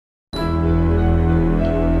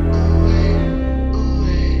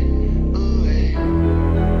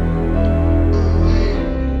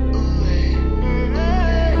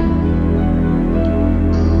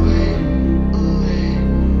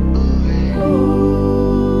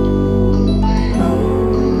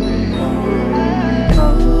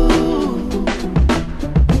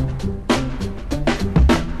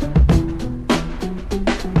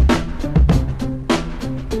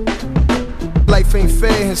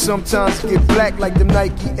sometimes it get black like them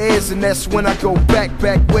Nike Airs, and that's when I go back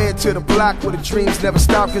where to the block where the dreams never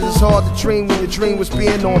stop. Cause it's hard to dream when your dream was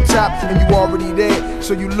being on top and you already there.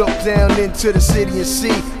 So you look down into the city and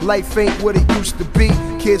see life ain't what it used to be.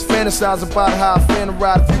 Kids fantasize about how I fan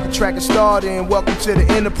ride if you can track a star. Then welcome to the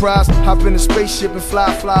enterprise. Hop in a spaceship and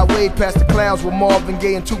fly way past the clouds where Marvin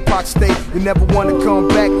Gay and Tupac stay. You never want to come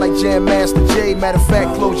back like Jam Master Jay. Matter of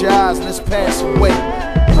fact, close your eyes, let's pass away.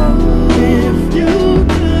 If you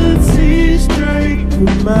could see straight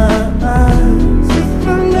through my eyes, if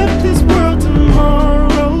I left this world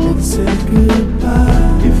tomorrow and said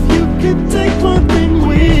goodbye, if you could take one thing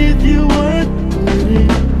with you, what would it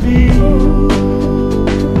be?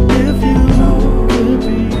 If you could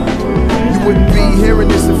be, you wouldn't be hearing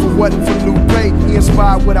this if it wasn't for Lupe. He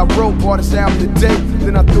inspired what I wrote, brought this album today.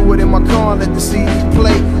 Then I threw it in my car and let the CD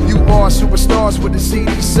play. You are superstars, what the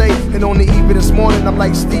CD say. And on the eve of this morning, I'm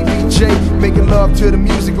like Stevie J, making love to the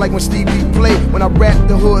music like when Stevie played. When I rap,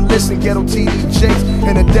 the hood listen, ghetto TDJs,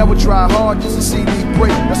 and the devil try hard just to see me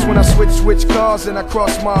break. That's when I switch cars and I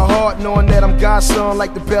cross my heart, knowing that I'm God's son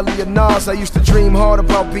like the belly of Nas. I used to dream hard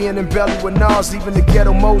about being in belly with Nas. Even the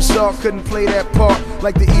ghetto Mozart couldn't play that part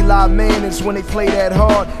like the Eli Mannings when they play that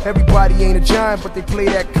hard. Everybody ain't a giant, but they play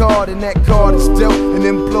that card, and that card is dealt. And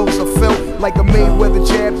them blows I felt like a Mayweather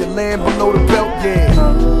jab that land below the belt, yeah.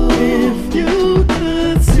 if you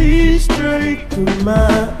could see straight through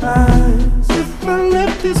my eyes, if I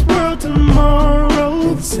left this world tomorrow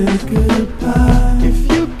and said goodbye,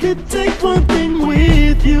 if you could take one thing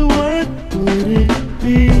with you, what would it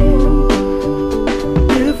be?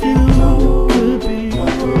 If you could be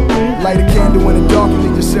Light a candle in the dark and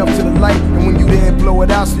lead yourself to the light. And when you there, blow it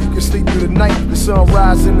out so you can sleep through the night. The sun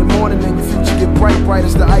rise in the morning and your future get bright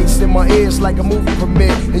as the ice in my ears like a movie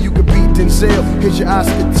premiere. And you can beat Denzel, here's your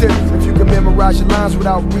Oscar tip. If you can memorize your lines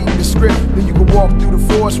without reading the script, then you can walk through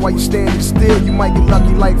the forest while you standing still. You might get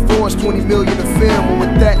lucky like Forrest, 20 million to film. And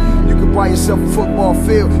with that, you can buy yourself a football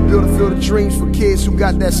field. Build a field of dreams for kids who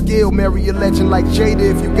got that skill. Marry a legend like Jada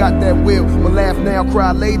if you got that will. But laugh now,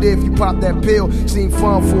 cry later if you pop that pill. Seem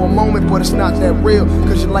fun for a moment, but it's not that real.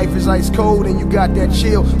 Cause your life is ice cold and you got that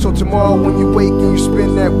chill. So tomorrow when you wake and you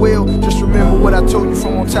spin that wheel, just remember what I told you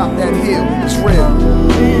from on top that hill. It's real.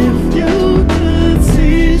 if you could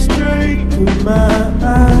see straight through my